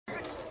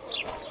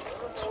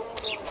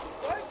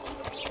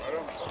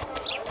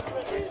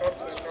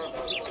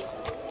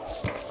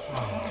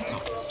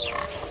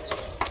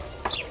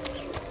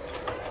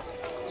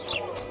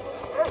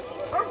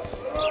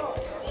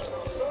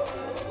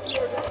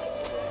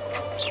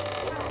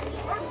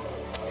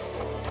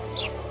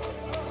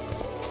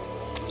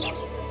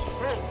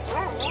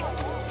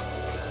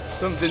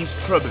Something's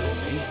troubling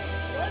me.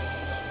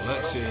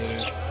 Let's hear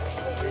it.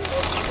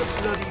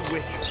 The bloody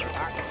witcher.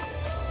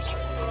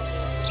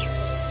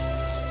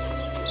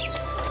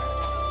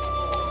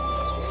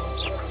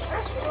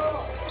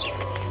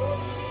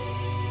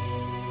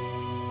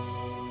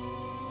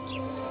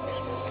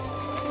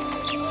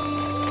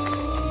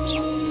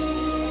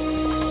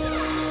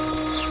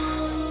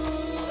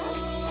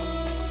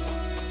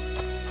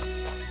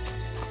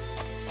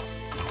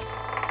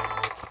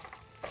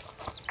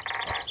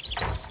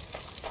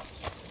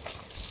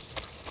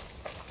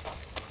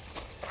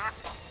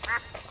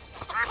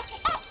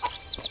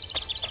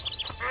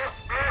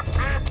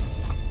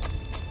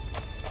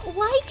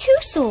 Why 2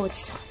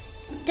 swords?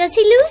 Does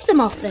he lose them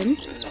often?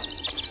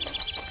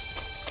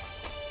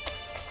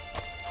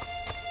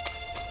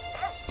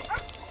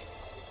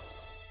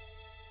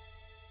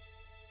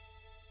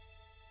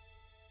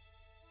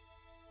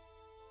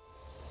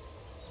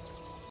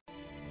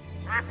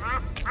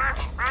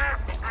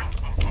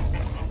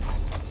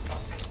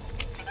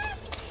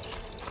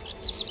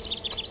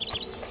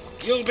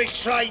 You'll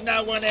betray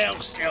no one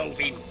else,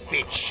 elvin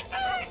bitch.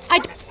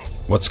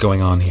 What's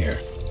going on here?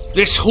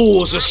 This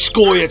whore's a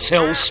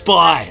Scoia'tael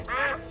spy.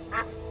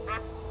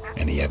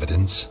 Any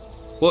evidence?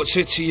 What's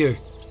it to you?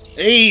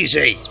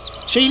 Easy.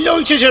 She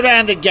loiters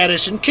around the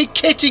garrison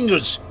kick-kitting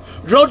us.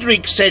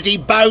 Roderick says he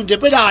boned her,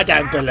 but I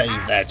don't believe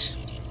that.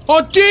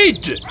 I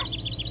did!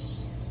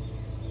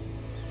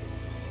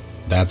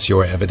 That's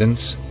your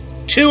evidence?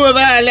 2 of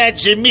our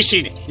lads are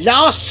missing.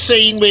 Last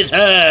seen with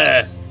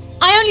her.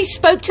 I only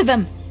spoke to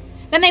them.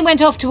 Then they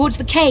went off towards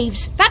the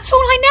caves. That's all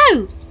I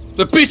know.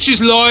 The bitch is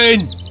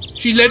lying.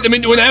 She led them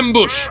into an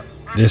ambush.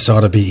 This ought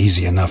to be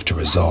easy enough to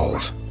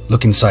resolve.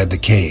 Look inside the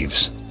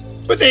caves.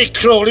 But they're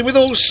crawling with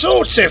all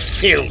sorts of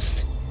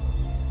filth.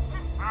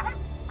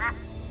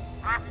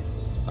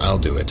 I'll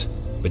do it,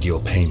 but you'll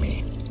pay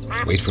me.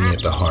 Wait for me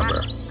at the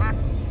harbor.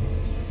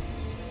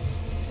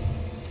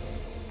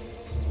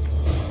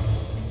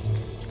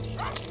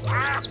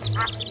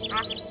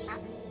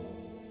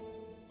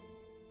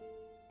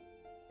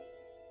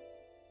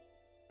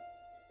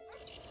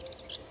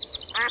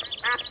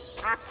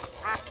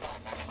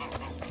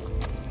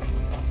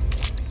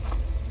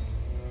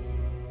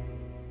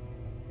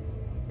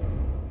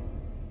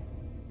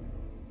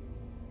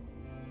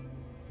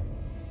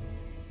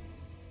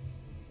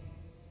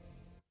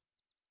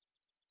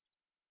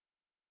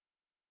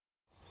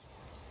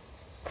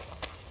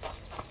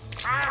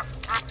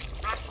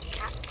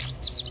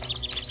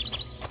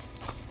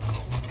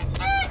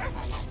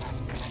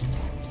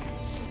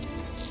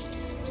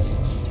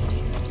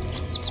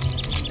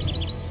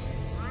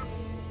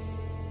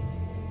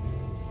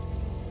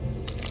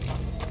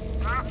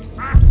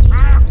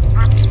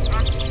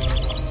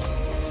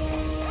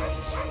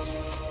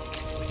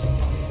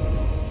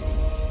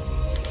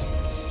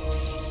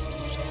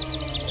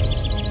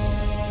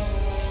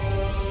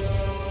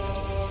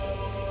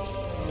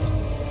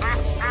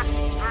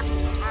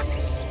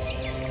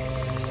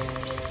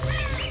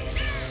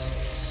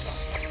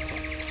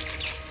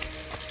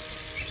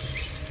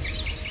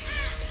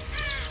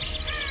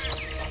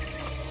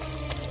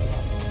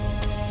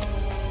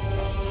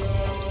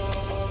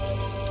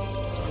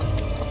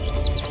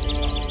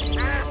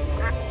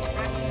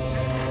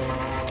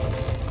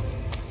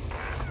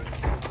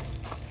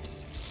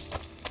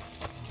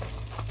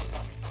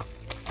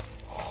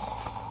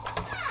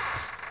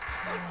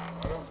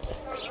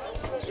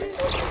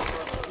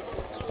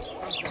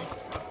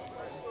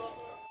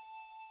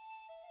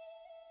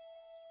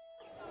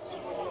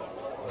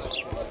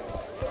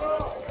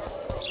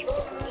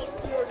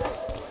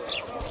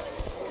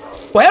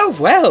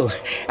 Well,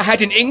 I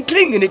had an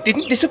inkling and it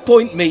didn't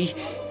disappoint me.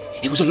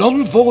 It was a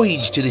long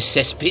voyage to this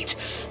cesspit,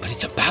 but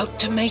it's about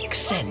to make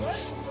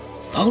sense.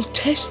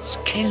 Voltest's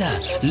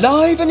killer,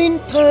 live and in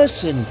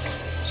person.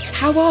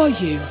 How are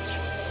you?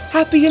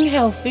 Happy and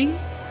healthy?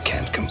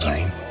 Can't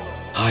complain.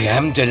 I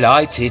am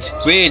delighted,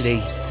 really.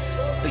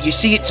 But you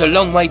see, it's a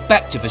long way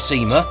back to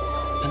Vecima,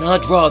 and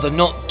I'd rather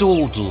not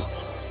dawdle.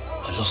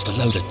 I lost a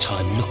load of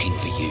time looking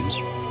for you.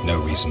 No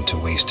reason to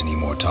waste any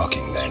more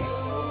talking, then.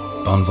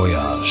 Bon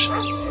voyage.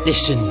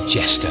 Listen,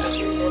 Jester.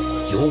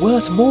 You're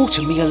worth more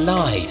to me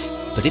alive,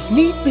 but if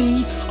need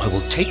be, I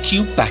will take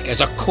you back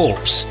as a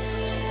corpse.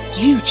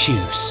 You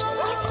choose.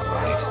 All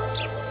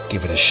right.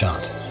 Give it a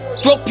shot.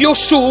 Drop your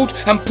sword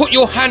and put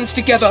your hands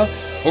together,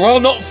 or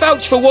I'll not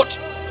vouch for what...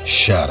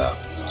 Shut up.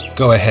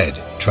 Go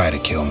ahead. Try to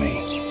kill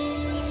me.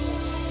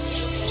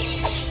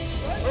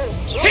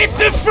 Hit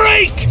the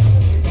freak!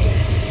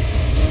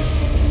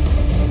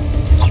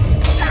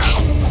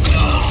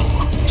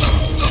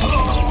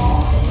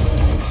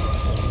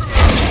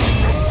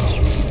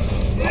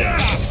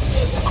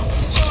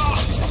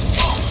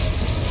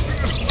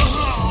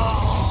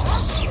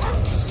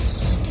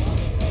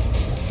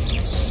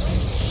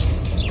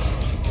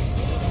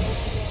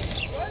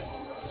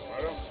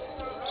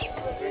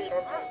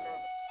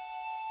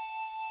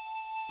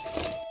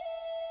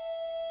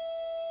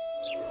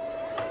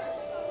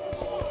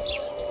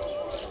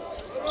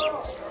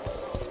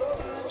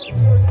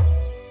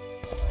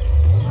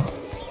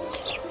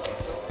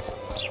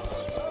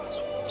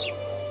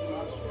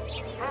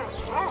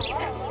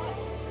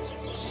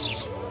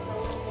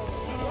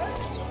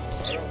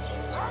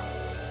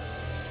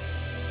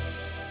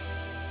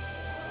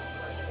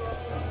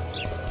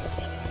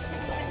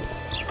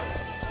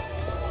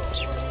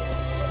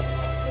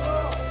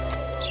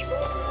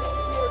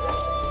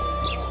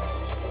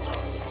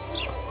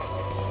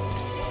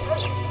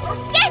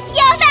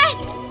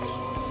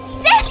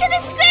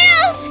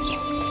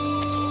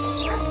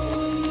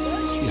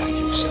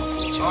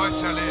 I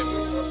tell him?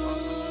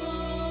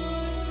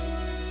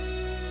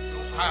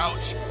 Your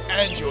pouch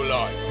and your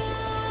life.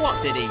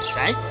 What did he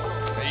say?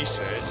 He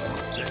said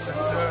there's a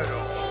third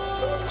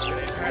option in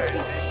his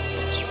head.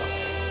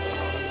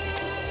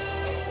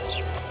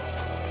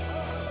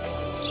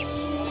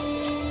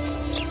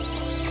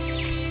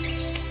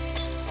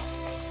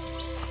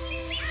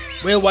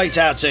 We'll wait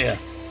out here.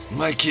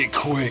 Make it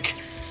quick.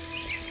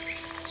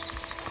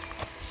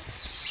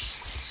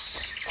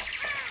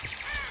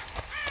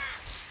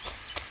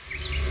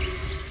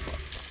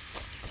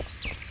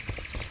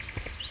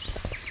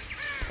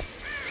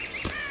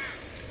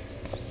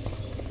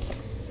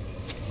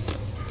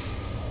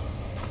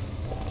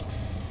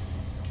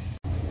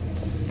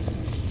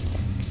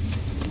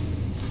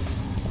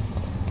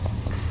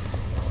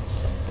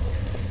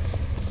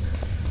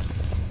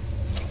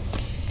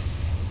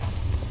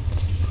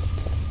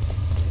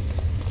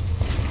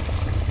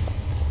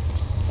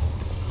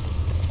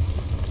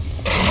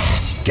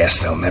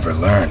 Guess they'll never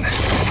learn.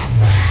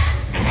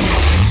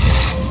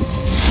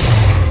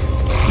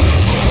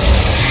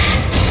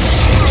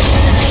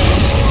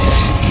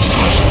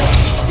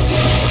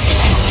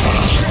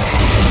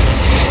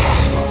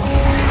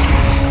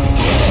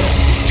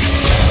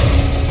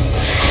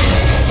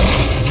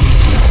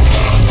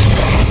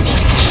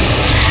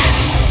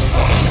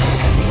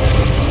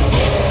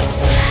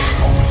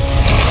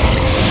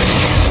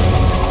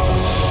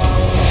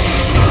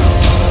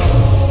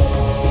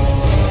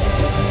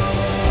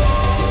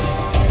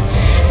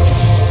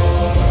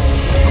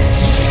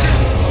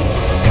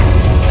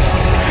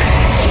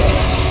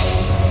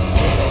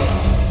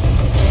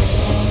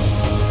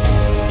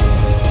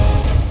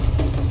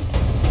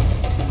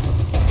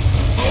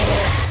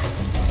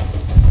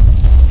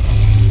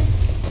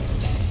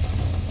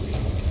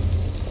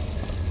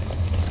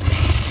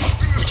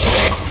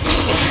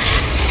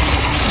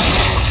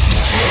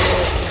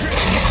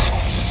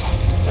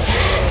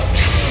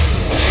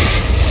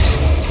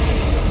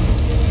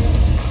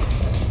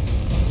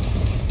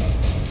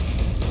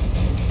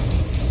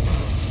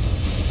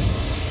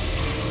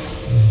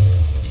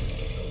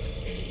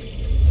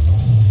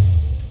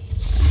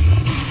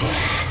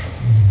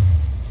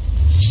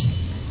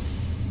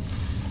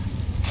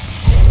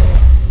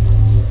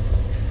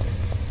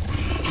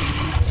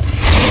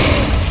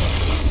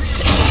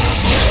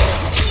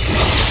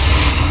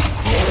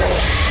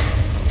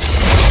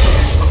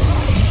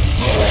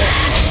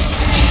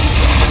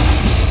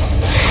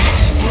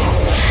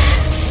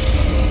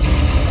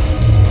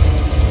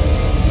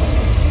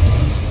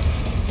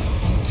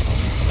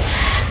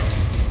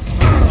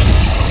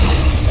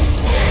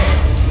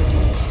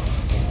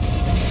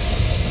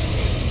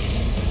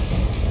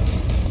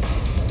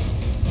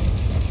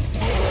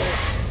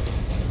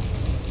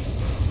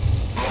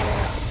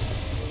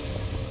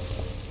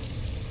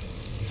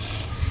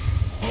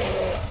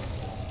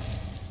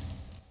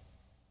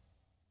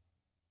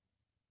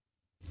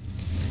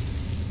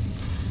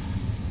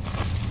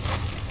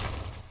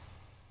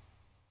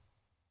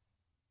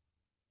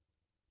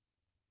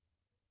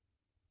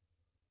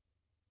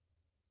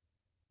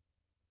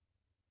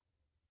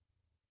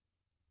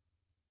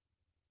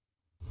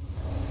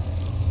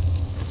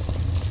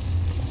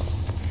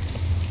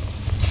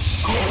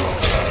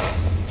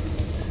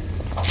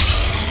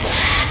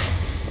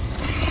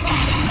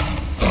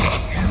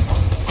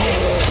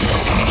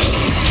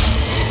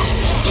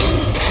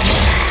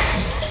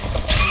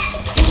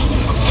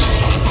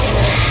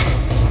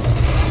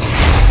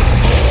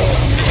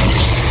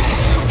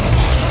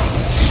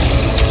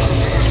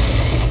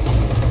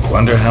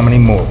 Wonder how many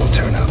more will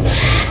turn up.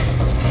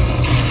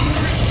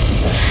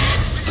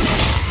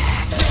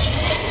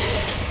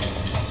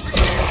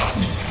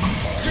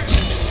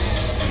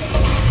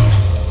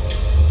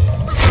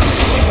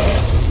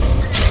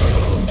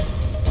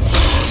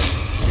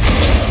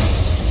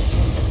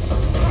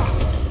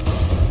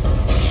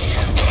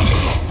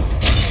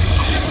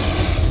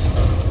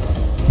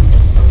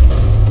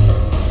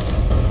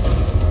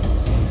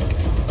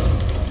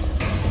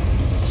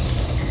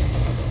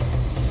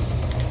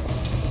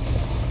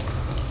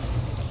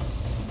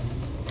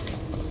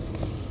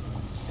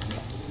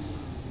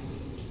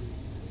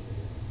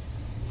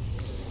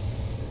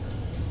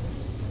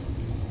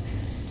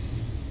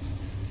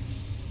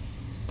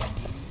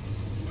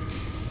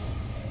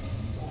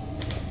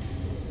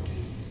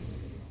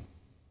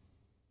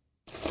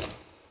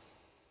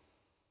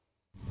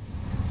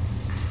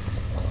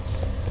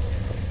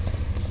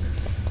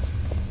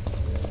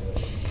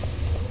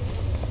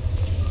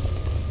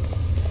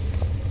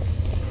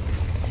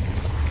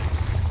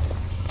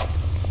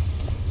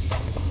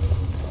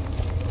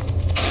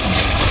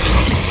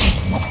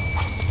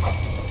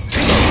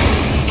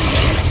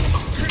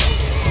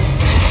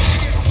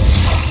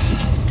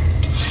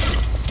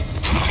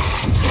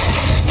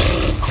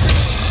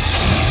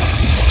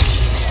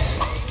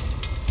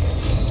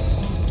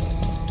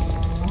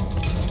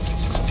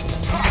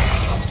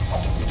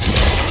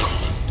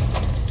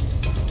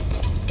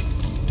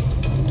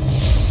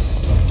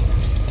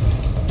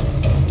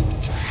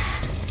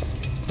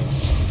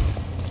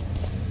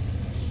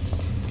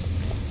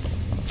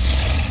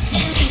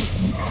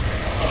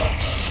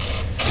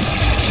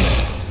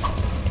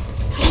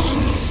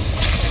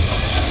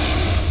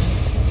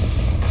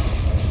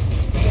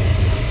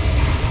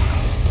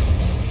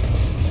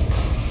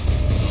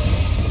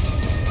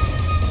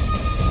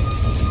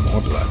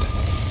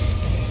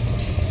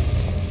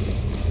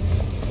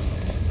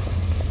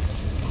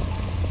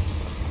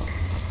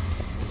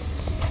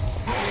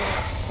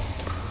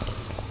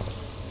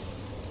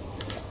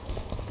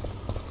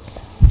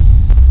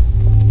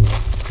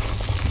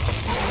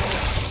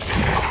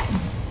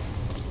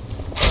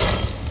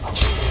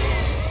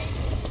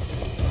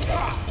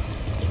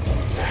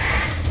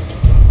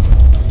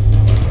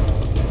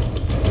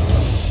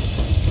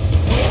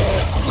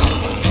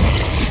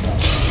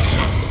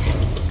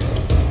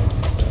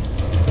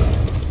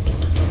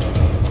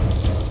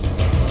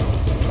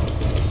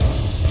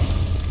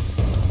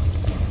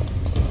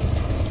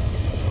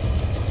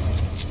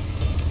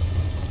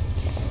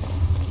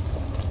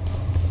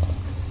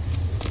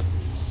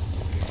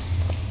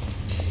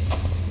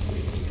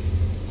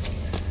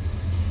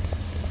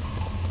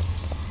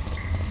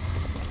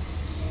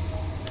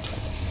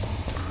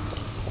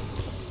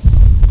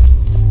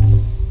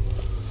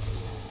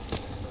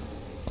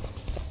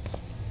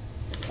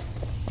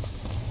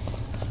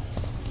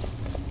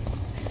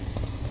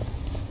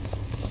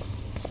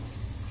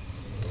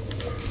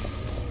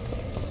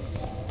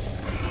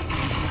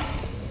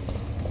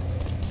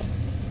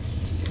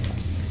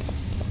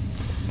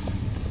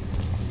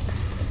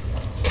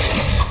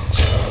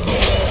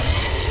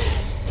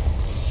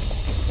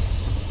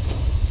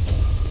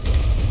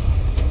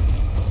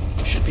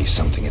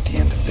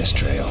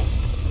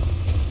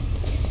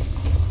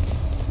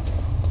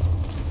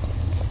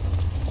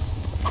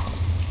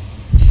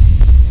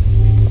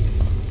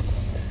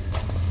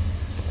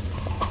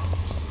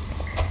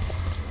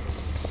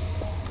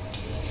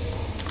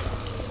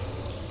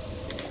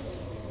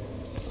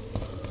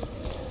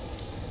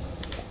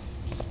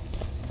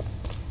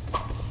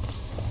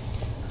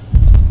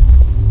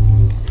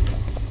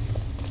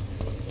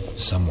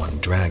 someone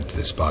dragged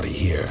this body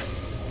here.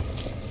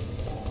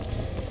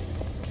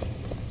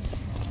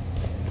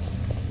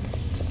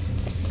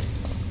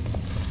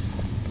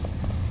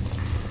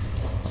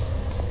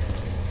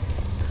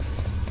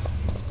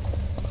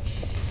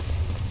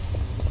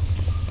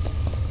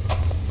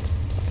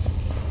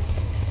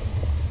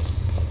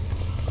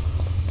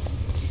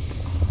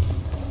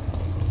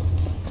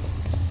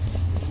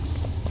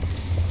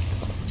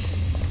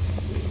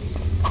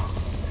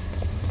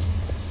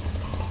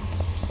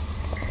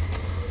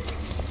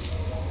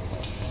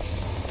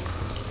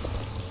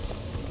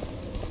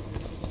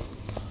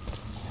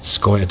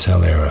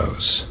 Scoia'tael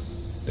arrows.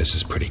 This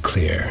is pretty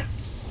clear.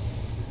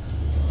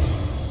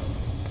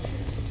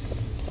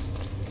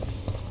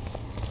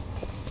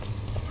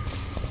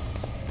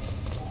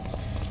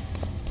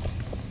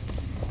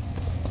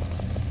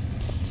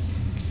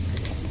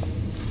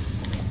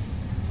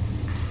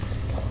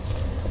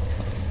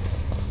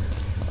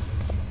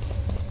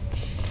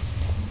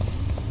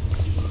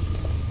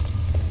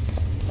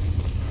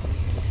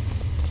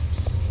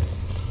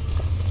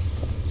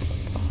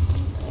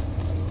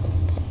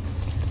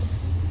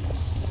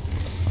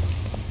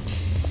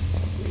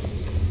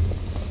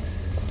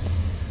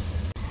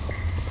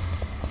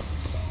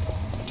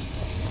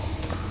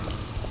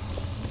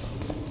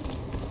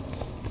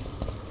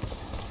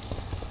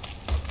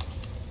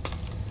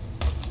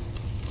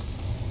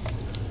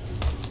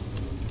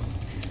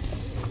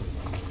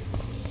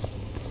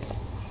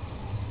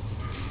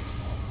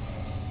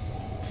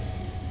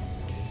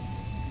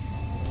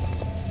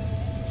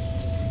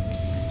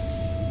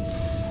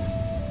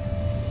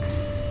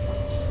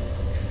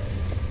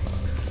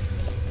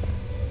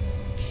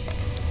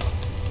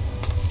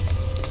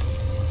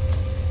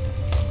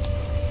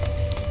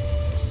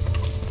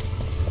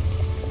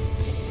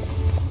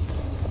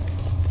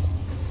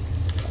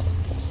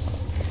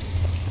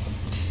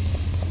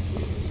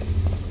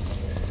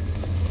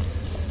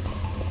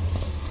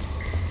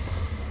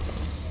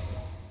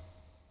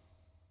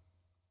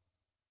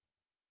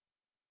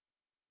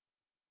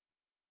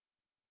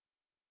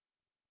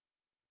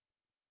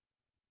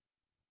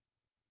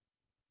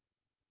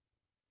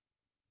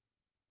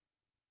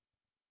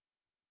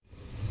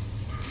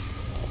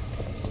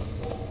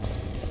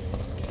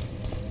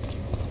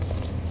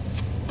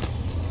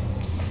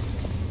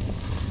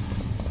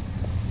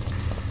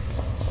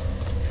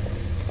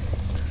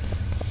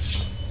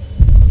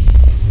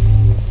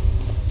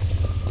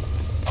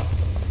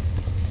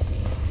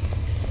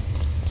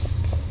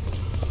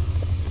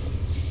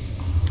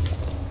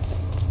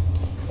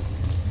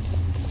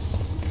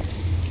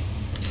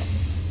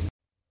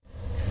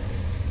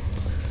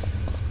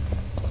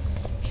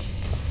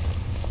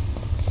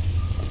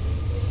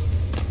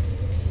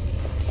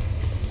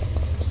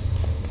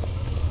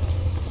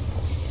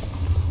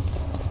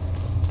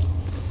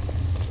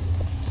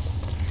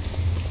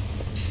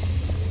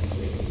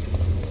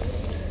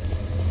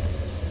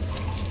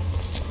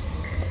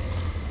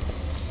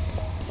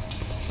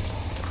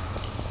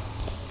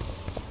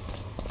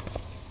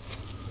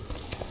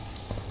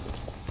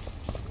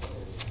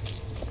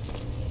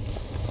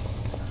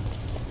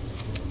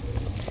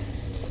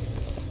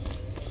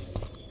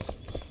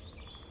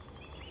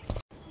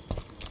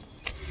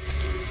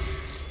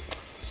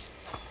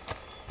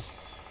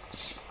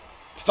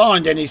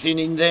 Find anything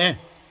in there?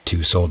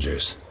 2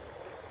 soldiers.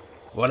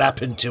 What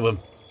happened to them?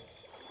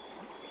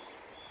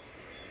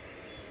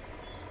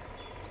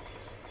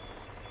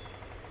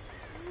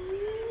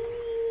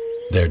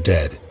 They're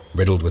dead,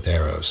 riddled with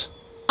arrows.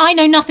 I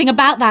know nothing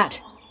about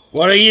that.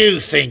 What do you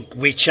think,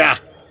 Witcher?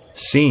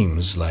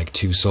 Seems like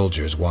 2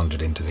 soldiers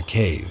wandered into the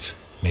cave,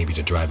 maybe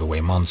to drive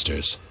away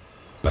monsters.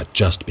 But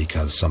just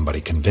because somebody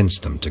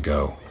convinced them to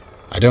go.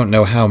 I don't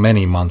know how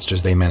many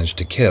monsters they managed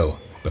to kill,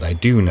 but I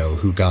do know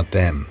who got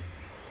them.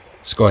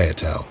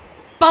 Scoia'tael.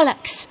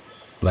 Bollocks.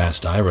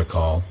 Last I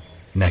recall,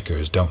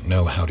 Neckers don't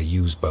know how to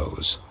use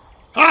bows.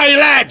 Hey,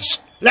 lads!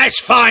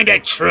 Let's find a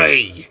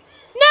tree!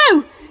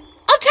 No!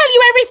 I'll tell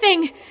you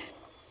everything!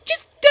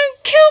 Just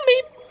don't kill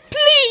me,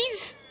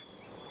 please!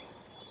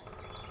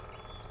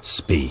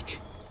 Speak.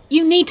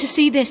 You need to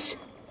see this.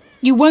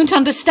 You won't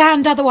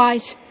understand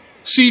otherwise.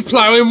 See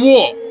ploughing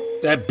what?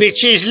 The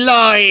bitch is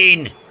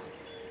lying!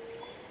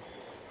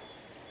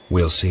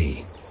 We'll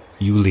see.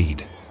 You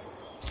lead.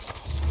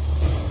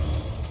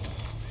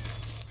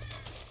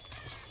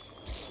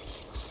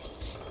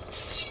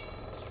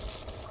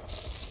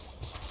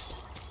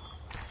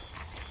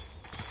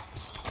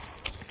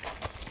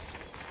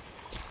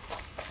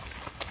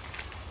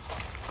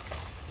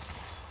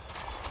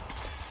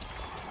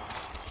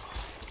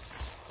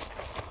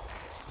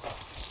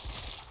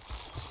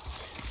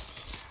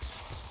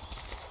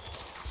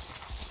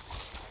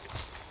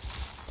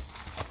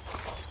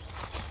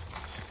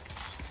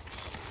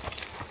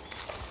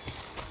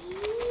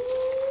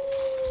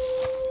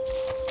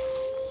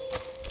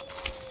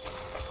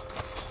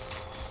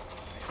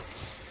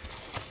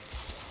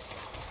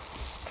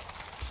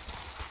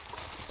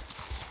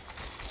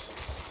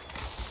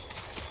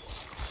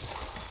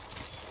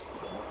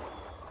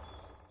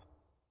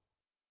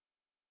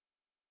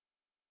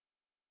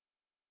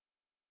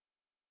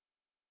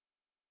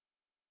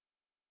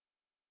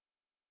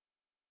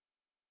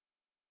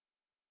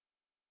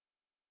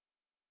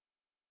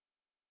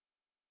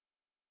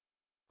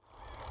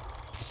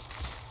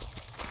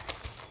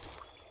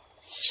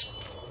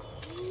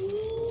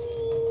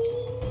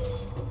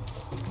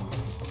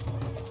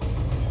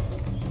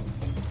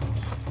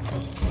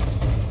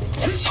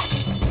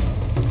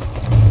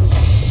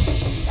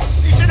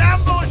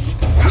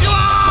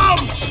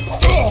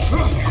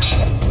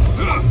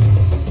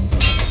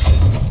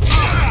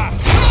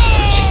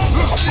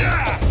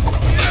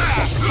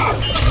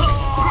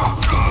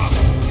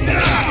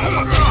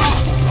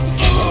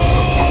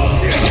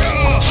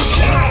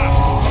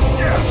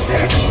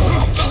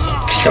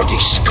 Bloody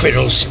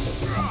squirrels.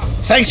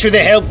 Thanks for the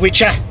help,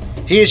 Witcher.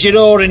 Here's your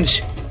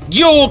orange.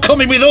 You're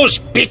coming with us,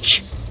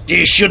 bitch.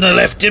 You shouldn't have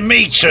left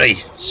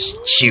Dimitri.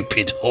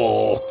 Stupid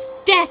whore.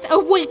 Death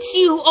awaits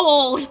you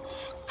all.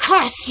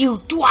 Curse you,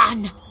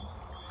 Dwan.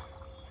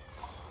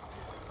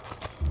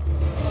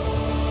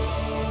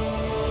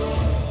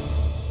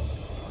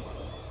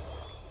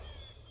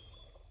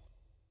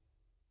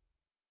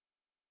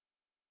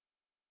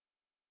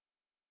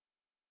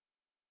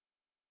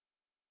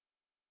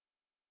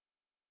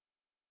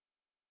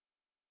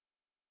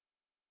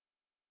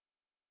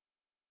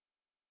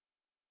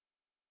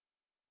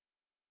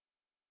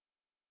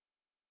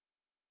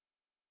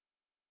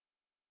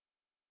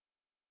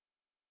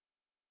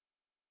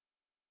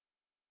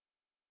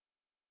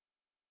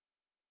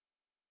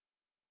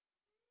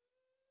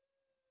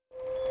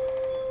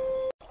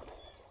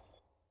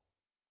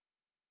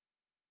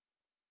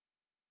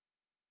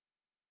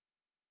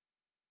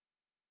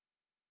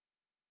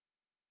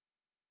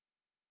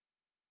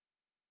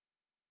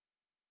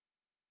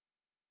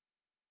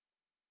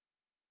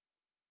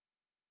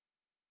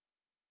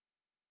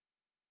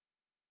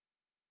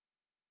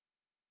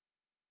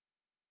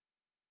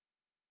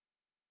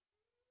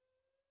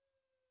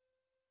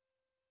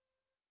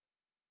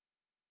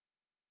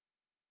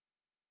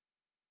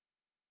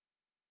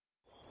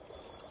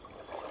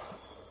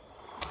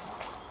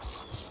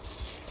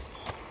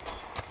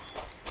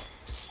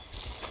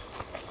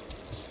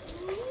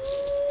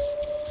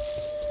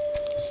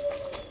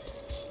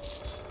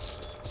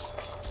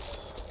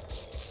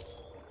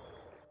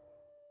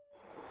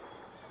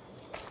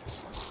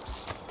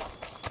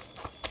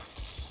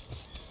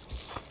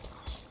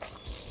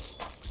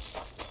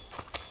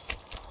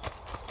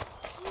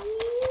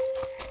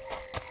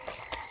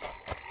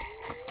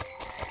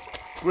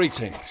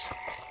 Greetings.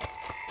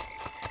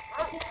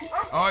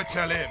 I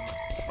tell him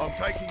I'm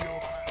taking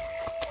your...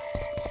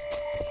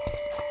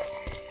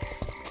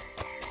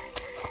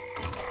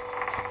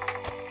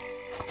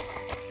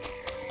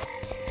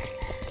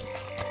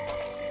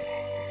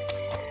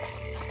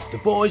 The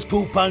boys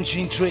pull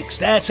punching tricks,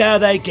 that's how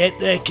they get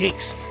their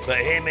kicks. But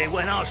hear me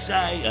when I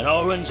say an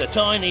orange's a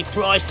tiny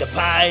price to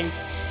pay.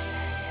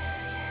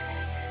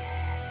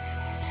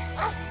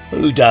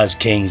 Who does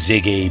King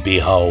Ziggy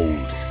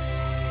behold?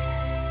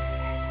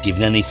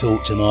 Given any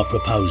thought to my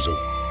proposal?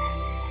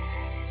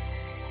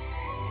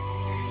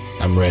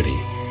 I'm ready.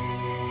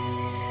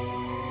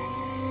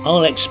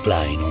 I'll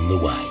explain on the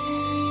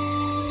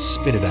way.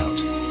 Spit it out.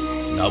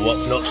 Know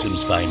what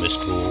Flotsам's famous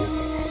for?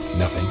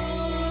 Nothing.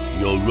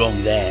 You're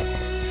wrong there.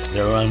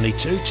 There are only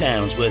two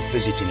towns worth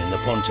visiting in the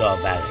Pontar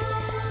Valley.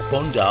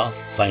 Bondar,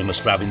 famous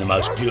for having the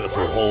most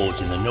beautiful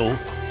hordes in the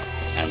north,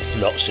 and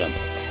Flotsam,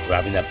 for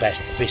having the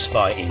best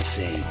fist-fighting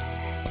scene.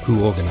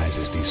 Who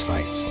organises these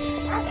fights?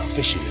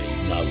 Officially,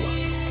 no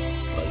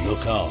one. But look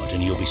hard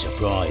and you'll be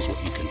surprised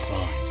what you can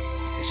find.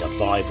 It's a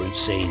vibrant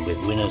scene with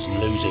winners and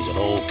losers of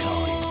all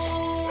kinds.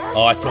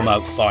 I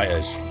promote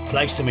fighters,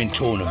 place them in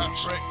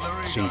tournaments,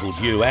 singled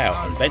you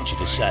out and venture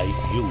to say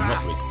you'll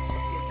not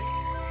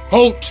regret.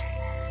 Halt!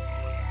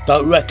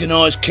 Don't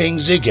recognise King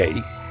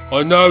Ziggy?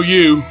 I know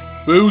you,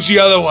 but who's the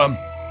other one?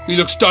 He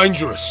looks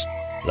dangerous.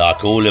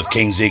 Like all of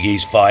King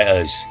Ziggy's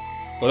fighters.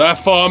 Well, that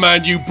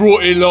farmhand you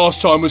brought in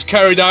last time was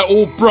carried out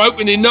all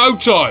broken in no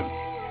time.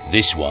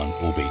 This one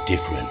will be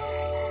different.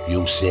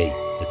 You'll see.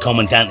 The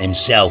Commandant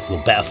himself will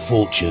bet a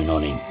fortune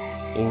on him.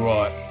 All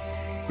right.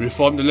 But if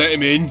I'm to let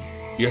him in,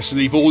 he has to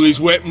leave all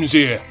his weapons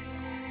here.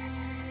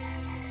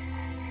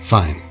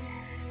 Fine.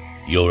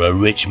 You're a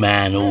rich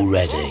man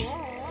already.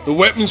 The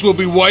weapons will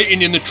be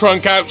waiting in the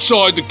trunk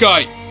outside the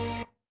gate.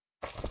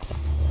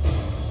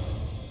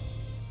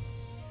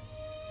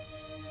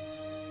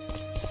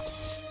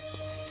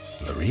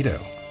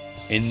 Laredo.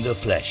 In the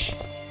flesh.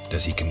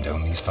 Does he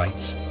condone these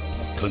fights?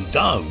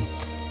 Condone?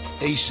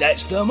 He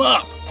sets them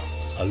up.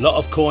 A lot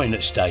of coin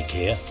at stake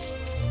here.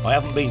 I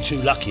haven't been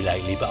too lucky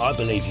lately, but I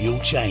believe you'll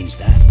change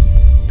that.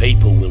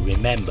 People will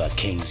remember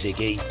King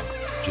Ziggy.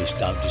 Just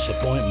don't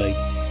disappoint me.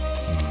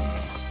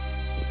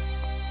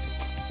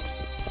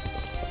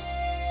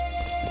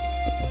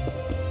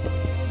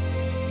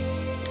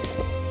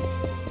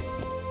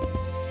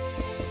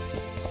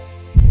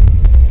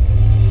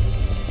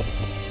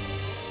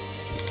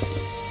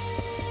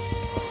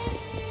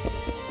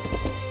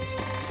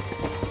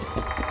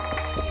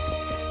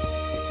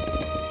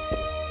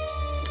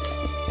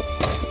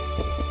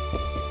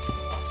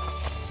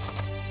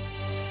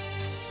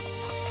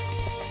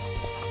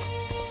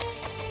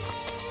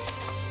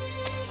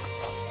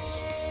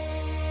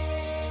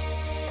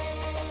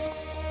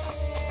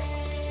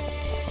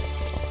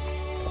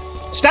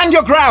 Stand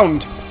your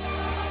ground!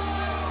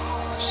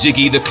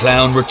 Ziggy the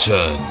Clown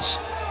returns.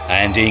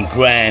 And in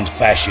grand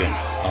fashion.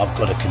 I've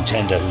got a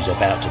contender who's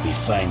about to be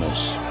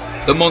famous.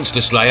 The Monster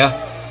Slayer?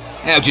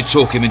 How'd you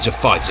talk him into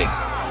fighting?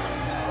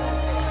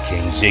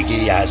 King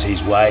Ziggy has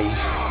his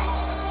ways.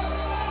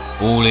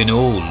 All in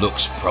all,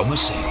 looks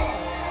promising.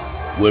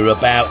 We're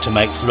about to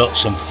make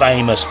Flotsam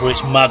famous for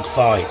its mug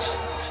fights.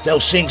 They'll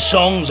sing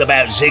songs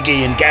about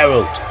Ziggy and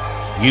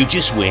Geralt. You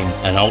just win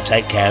and I'll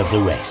take care of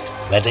the rest.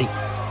 Ready?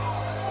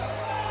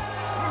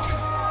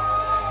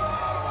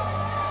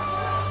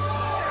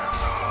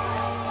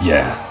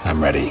 Yeah,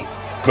 I'm ready.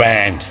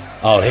 Grand.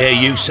 I'll hear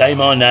you say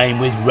my name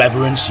with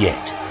reverence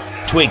yet.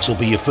 Twigs will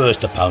be your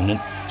first opponent,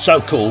 so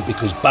called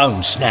because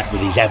Bones snapped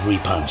with his every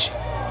punch.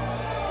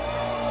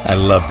 I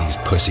love these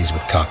pussies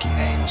with cocky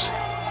names.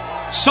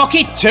 Sock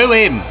it to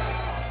him!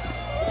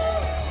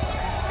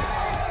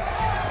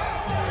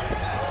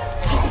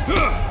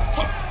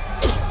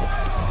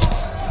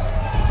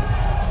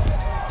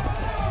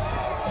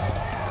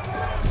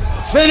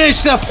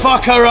 Finish the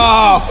fucker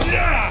off!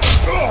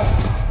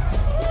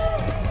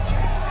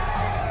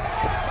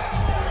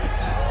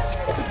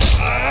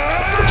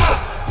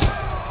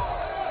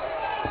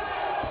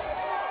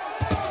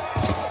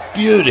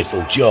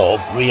 Beautiful job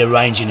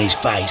rearranging his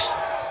face.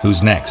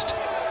 Who's next?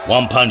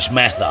 One punch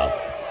Matho.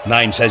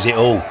 Name says it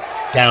all.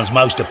 Downs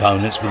most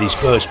opponents with his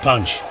first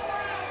punch.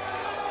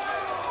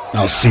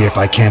 I'll see if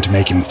I can't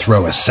make him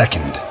throw a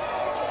second.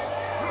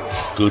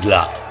 Good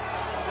luck.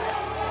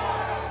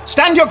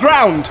 Stand your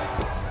ground!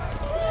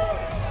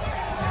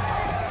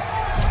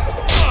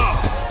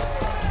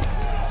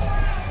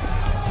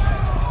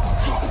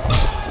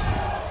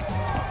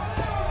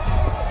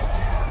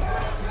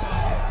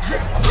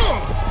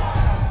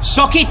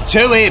 Sock it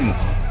to him!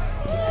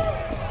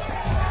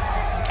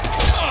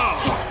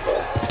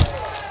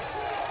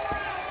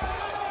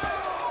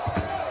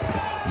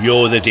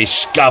 You're the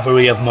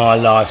discovery of my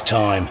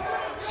lifetime.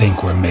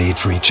 Think we're made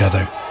for each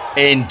other?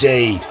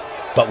 Indeed,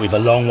 but we've a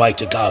long way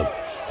to go.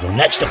 Your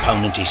next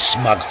opponent is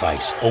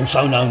Smugface,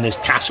 also known as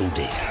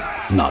Tasseldick.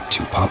 Not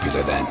too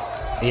popular then.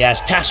 He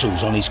has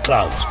tassels on his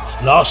clothes.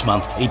 Last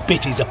month, he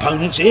bit his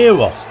opponent's ear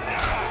off.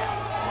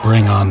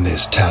 Bring on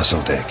this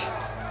Tasseldick.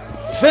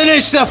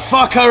 Finish the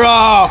fucker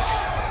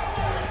off!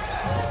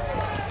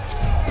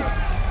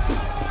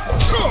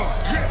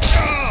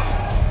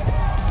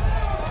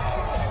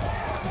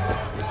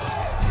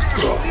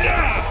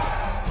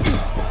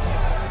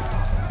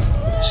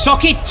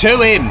 Sock it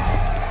to him!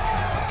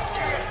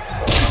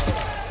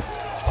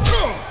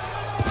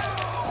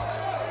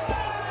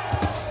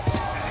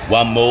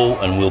 One more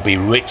and we'll be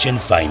rich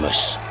and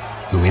famous.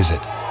 Who is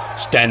it?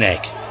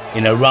 Stanek.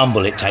 In a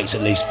rumble it takes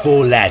at least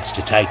 4 lads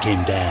to take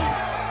him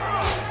down.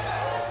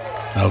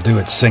 I'll do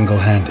it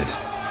single-handed.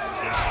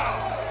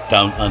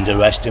 Don't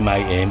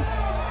underestimate him.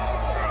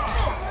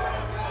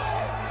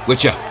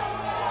 Witcher,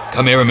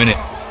 come here a minute.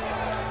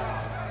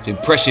 It's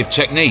impressive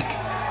technique.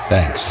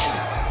 Thanks.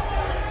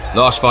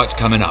 Last fight's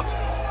coming up,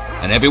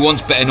 and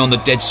everyone's betting on the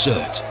dead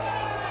cert.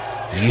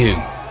 You.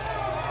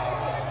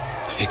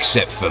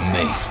 Except for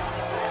me.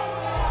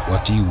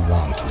 What do you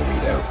want,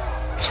 Laredo?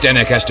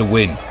 Stanek has to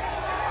win,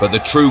 but the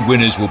true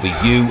winners will be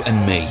you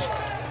and me.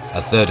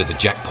 A third of the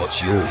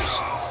jackpot's yours,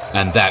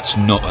 and that's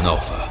not an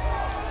offer.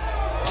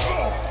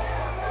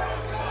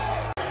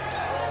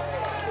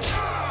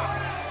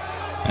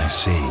 I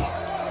see.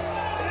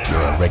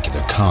 You're a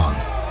regular con.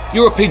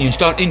 Your opinions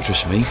don't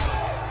interest me.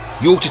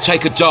 You ought to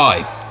take a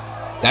dive.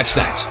 That's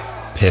that.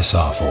 Piss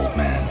off, old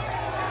man.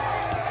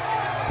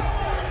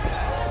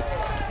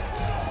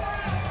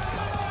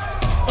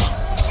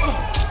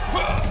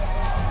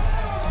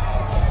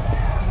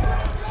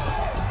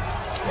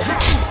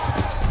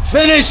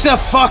 Finish the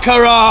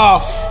fucker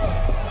off!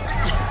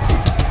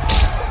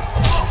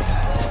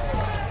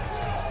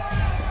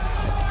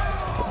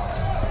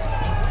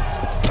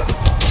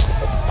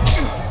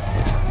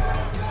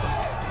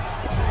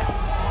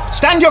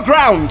 Stand your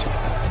ground!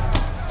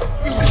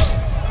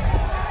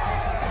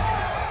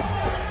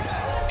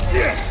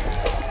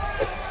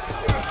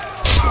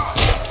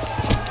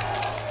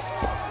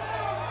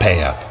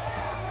 Pay up.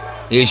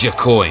 Here's your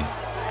coin.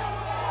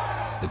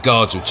 The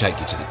guards will take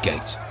you to the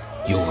gate.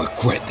 You'll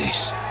regret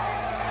this.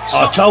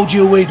 I told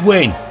you we'd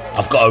win.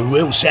 I've got a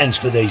real sense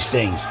for these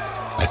things.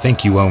 I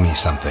think you owe me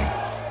something.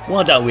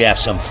 Why don't we have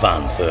some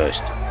fun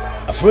first?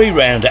 A free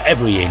round at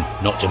every inn,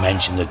 not to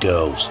mention the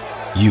girls.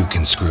 You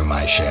can screw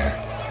my share.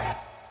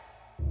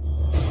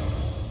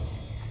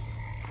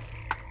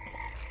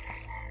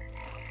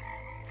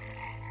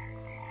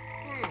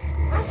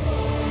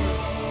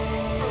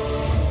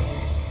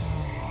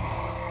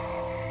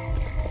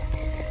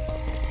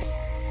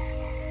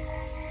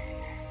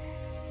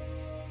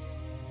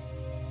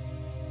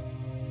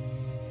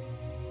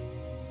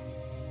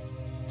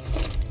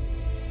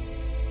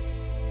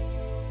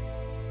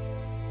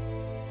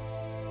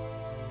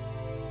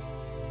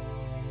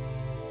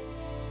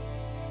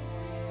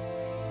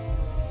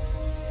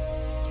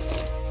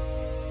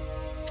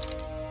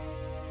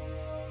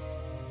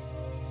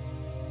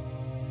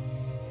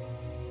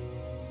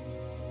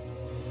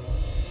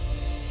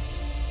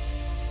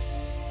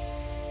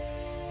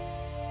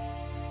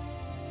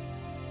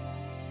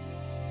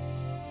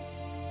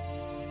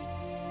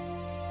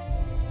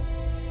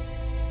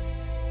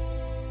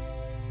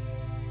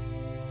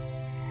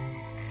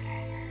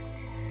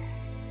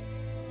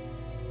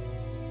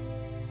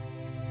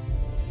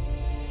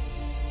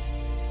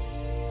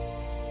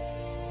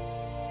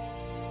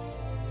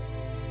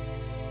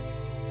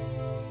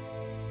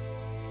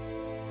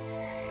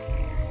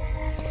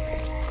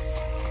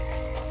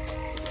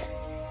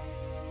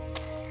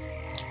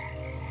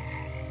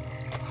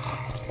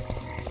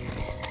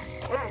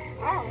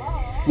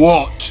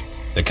 What?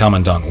 The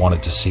Commandant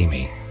wanted to see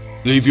me.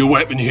 Leave your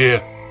weapon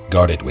here.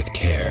 Guard it with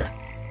care.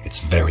 It's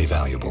very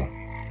valuable.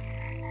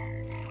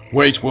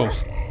 Wait,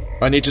 Wolf.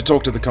 I need to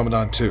talk to the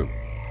Commandant too.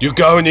 You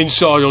going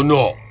inside or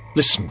not?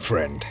 Listen,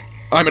 friend.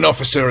 I'm an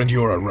officer and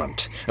you're a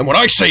runt. And when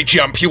I say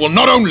jump, you will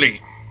not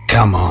only...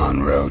 Come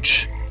on,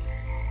 Roach.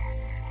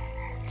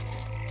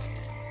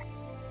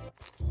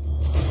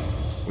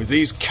 With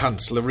these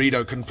cunts,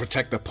 Laredo couldn't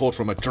protect the port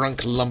from a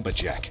drunk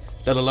lumberjack,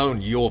 let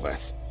alone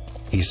Yorveth.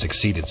 He's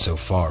succeeded so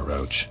far,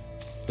 Roach.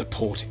 The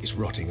port is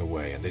rotting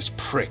away, and this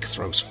prick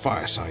throws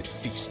fireside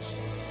feasts.